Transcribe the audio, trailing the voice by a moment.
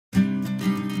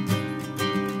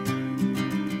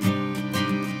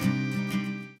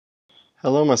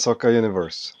Hello, my soccer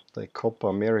universe. The Copa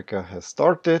America has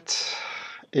started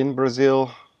in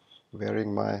Brazil,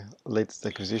 wearing my latest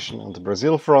acquisition on the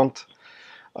Brazil front.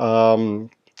 If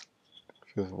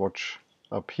you watch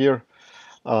up here,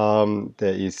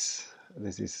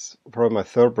 this is probably my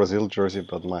third Brazil jersey,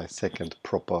 but my second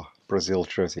proper Brazil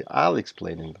jersey. I'll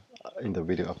explain in the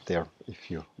video up there if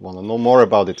you want to know more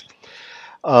about it.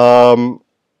 Um,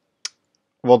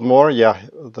 what more? Yeah,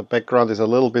 the background is a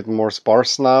little bit more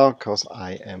sparse now because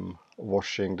I am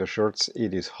washing the shirts.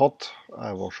 It is hot.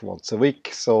 I wash once a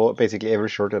week, so basically every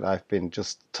shirt that I've been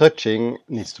just touching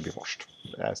needs to be washed.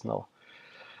 There's no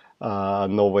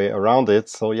way around it.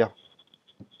 So yeah,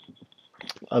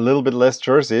 a little bit less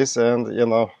jerseys, and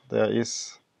there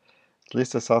is at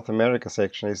least the South America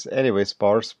section is anyway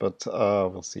sparse, but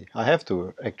we'll see. I have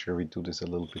to actually redo this a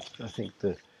little bit. I think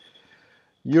the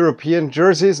European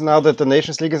jerseys, now that the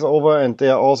Nations League is over and they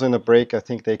are also in a break, I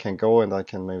think they can go and I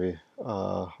can maybe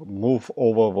move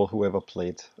over whoever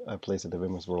plays at the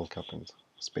Women's World Cup and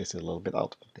space it a little bit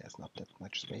out. But there's not that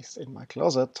much space in my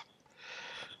closet.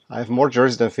 I have more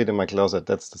jerseys than fit in my closet.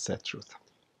 That's the sad truth.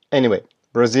 Anyway,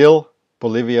 Brazil,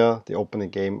 Bolivia, the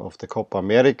opening game of the Copa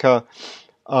America.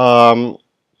 Um,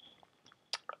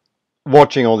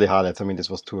 Watching only highlights. I mean, this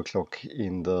was 2 o'clock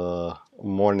in the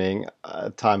morning,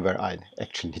 time where I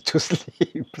actually need to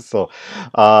sleep. So,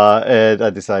 and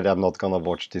I decided I'm not gonna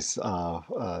watch this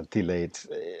delayed.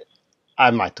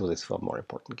 I might do this for more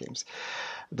important games.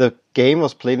 The game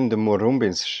was played in the Morumbi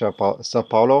in Sao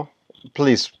Paulo.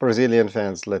 Please, Brazilian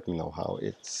fans, let me know how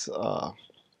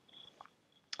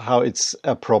it's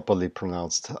properly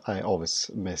pronounced. I always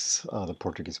mess the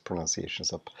Portuguese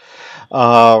pronunciations up.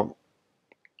 Uh,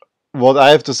 what I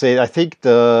have to say, I think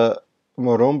the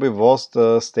Morumbi was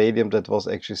the stadium that was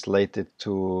actually slated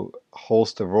to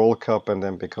host the World Cup, and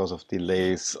then because of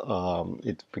delays,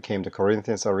 it became the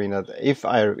Corinthians Arena. If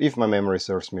my memory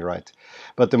serves me right,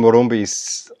 but the Morumbi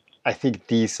is, I think,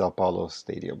 the Sao Paulo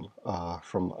stadium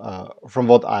from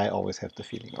what I always have the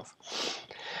feeling of.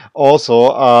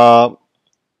 Also,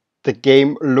 the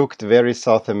game looked very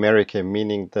South American,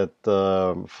 meaning that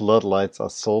the floodlights are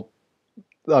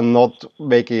not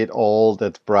making it all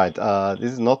that bright.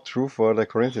 This is not true for the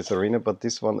Corinthians Arena, but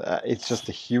this one, it's just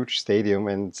a huge stadium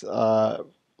and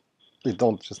they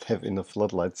don't just have enough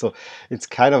floodlights. So it's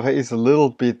a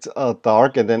little bit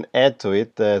dark, and then add to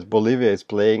it that Bolivia is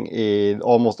playing in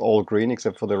almost all green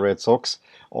except for the Red Sox.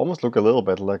 Almost look a little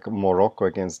bit like Morocco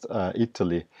against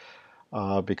Italy,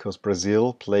 because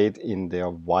Brazil played in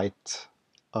their white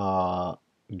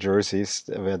jerseys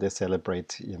where they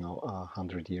celebrate,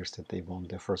 100 years that they won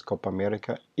their first Copa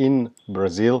America in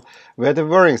Brazil, where they're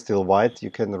wearing still white.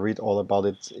 You can read all about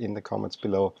it in the comments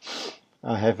below.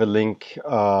 I have a link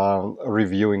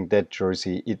reviewing that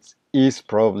jersey. It is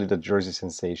probably the jersey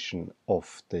sensation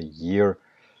of the year.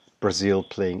 Brazil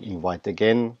playing in white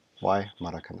again. Why?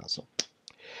 Maracanazo.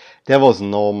 There was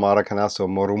no Maracanazo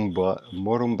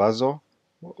Morumbazo.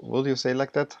 Will you say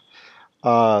like that?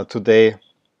 Today,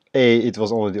 A, it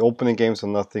was only the opening game, so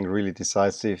nothing really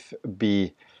decisive.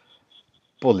 B,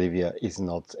 Bolivia is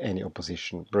not any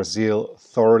opposition. Brazil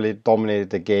thoroughly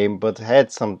dominated the game, but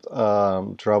had some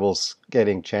troubles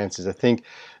getting chances. I think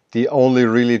the only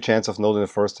really chance of note in the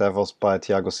first half was by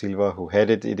Thiago Silva, who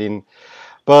headed it in.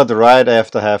 But right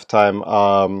after halftime,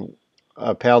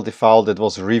 a penalty foul that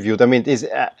was reviewed. I mean,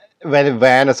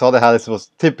 when I saw the highlights, it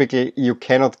was typically you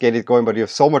cannot get it going, but you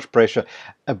have so much pressure,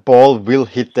 a ball will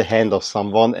hit the hand of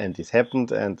someone, and this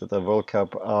happened. And the World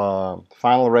Cup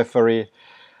final referee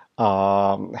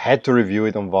had to review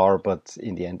it on VAR, but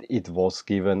in the end, it was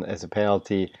given as a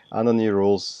penalty under new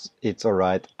rules. It's all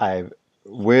right. I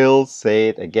will say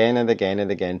it again and again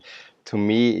and again. To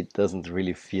me, it doesn't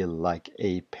really feel like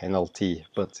a penalty,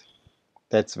 but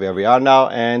that's where we are now.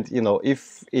 And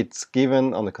if it's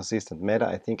given on a consistent manner,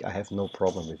 I think I have no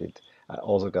problem with it. I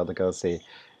also gotta say,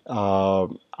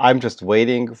 I'm just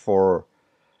waiting for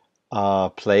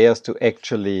players to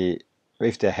actually,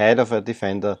 if they're ahead of a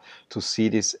defender, to see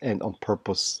this and on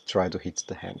purpose try to hit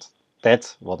the hand.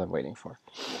 That's what I'm waiting for.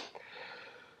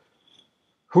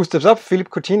 Who steps up? Philippe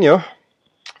Coutinho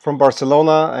from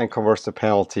Barcelona and converts the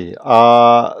penalty.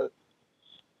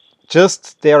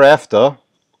 Just thereafter,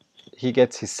 he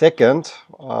gets his second,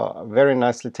 very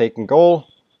nicely taken goal.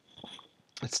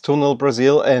 It's 2-0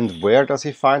 Brazil, and where does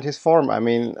he find his form? I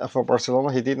mean, for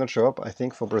Barcelona, he did not show up. I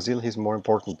think for Brazil, he's more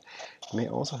important. It may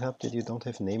also help that you don't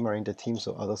have Neymar in the team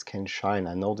so others can shine.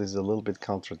 I know this is a little bit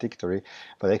contradictory,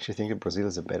 but I actually think that Brazil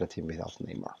is a better team without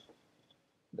Neymar.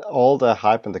 All the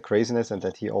hype and the craziness and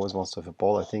that he always wants to have a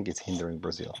ball, I think it's hindering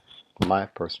Brazil. My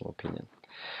personal opinion.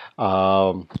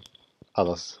 Um,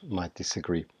 others might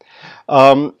disagree.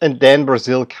 And then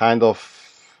Brazil kind of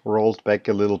rolled back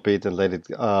a little bit and let it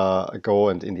go.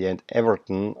 And in the end,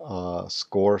 Everton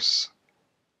scores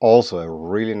also a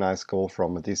really nice goal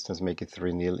from a distance, make it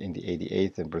 3-0 in the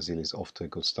 88th. And Brazil is off to a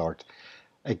good start.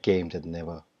 A game that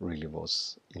never really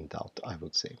was in doubt, I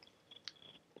would say.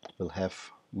 We'll have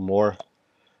more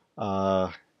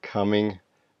coming.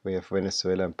 We have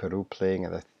Venezuela and Peru playing,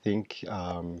 and I think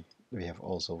we have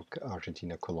also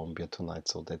Argentina, Colombia tonight.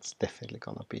 So that's definitely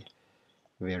gonna be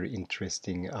very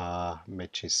interesting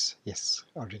matches. Yes,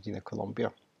 Argentina,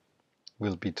 Colombia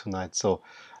will be tonight. So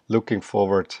looking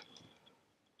forward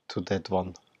to that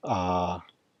one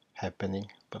happening,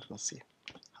 but we'll see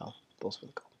how those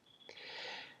will go.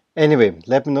 Anyway,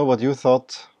 let me know what you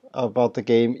thought about the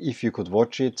game if you could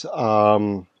watch it.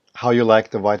 How you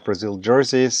like the white Brazil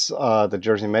jerseys, the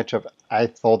jersey matchup. I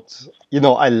thought,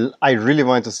 I really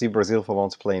wanted to see Brazil for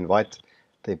once play in white.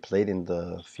 They played in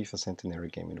the FIFA Centenary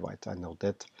game in white. I know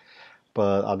that.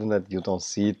 But other than that, you don't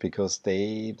see it because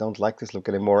they don't like this look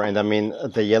anymore. And I mean,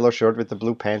 the yellow shirt with the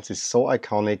blue pants is so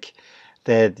iconic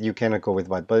that you cannot go with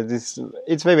white. But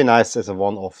it's maybe nice as a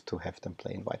one-off to have them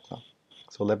play in white now.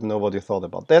 So let me know what you thought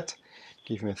about that.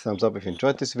 Give me a thumbs up if you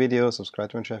enjoyed this video. Subscribe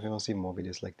to my channel if you want to see more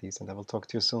videos like these. And I will talk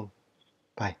to you soon.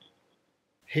 Bye.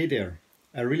 Hey there.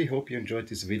 I really hope you enjoyed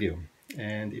this video.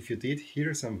 And if you did, here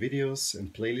are some videos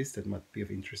and playlists that might be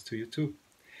of interest to you too.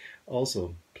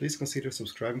 Also, please consider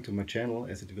subscribing to my channel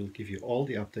as it will give you all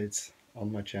the updates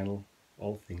on my channel,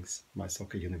 all things My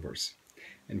Soccer Universe.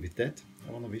 And with that,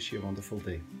 I want to wish you a wonderful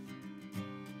day.